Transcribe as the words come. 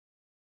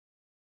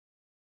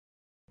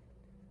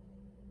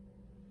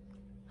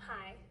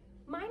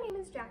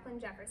name is Jacyln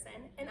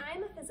Jefferson, and I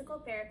am a physical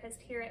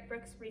therapist here at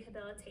Brooks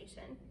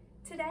Rehabilitation.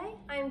 Today,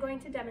 I am going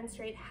to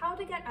demonstrate how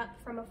to get up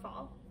from a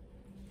fall.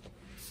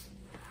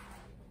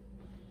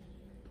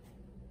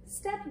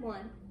 Step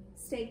 1,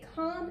 stay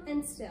calm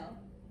and still.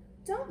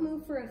 Don't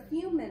move for a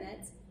few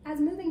minutes, as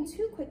moving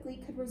too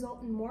quickly could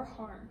result in more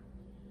harm.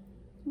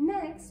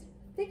 Next,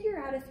 figure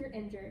out if you're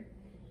injured.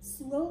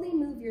 Slowly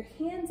move your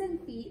hands and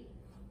feet,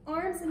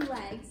 arms and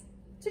legs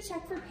to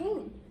check for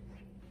pain.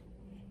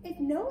 If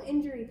no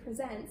injury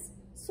presents,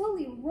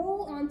 slowly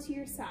roll onto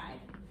your side.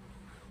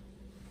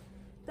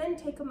 Then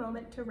take a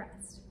moment to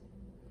rest.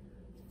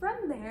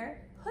 From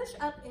there, push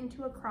up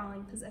into a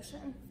crawling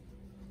position.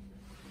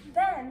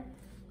 Then,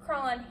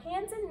 crawl on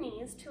hands and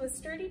knees to a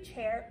sturdy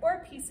chair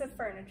or piece of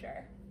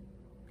furniture.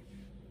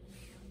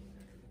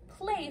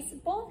 Place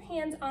both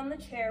hands on the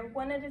chair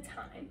one at a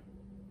time.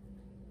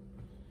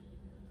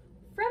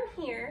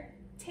 From here,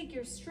 take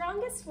your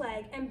strongest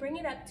leg and bring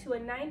it up to a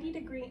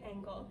 90-degree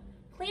angle,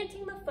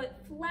 planting the foot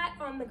flat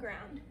on the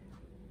ground.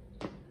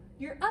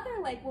 Your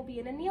other leg will be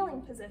in a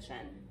kneeling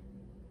position.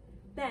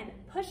 Then,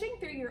 pushing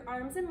through your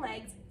arms and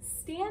legs,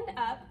 stand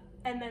up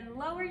and then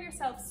lower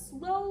yourself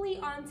slowly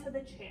onto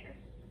the chair.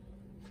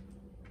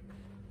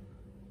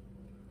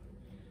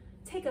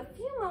 Take a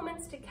few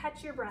moments to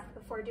catch your breath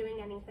before doing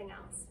anything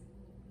else.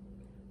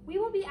 We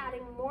will be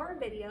adding more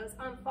videos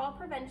on fall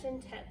prevention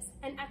tips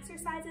and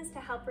exercises to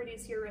help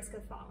reduce your risk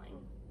of falling.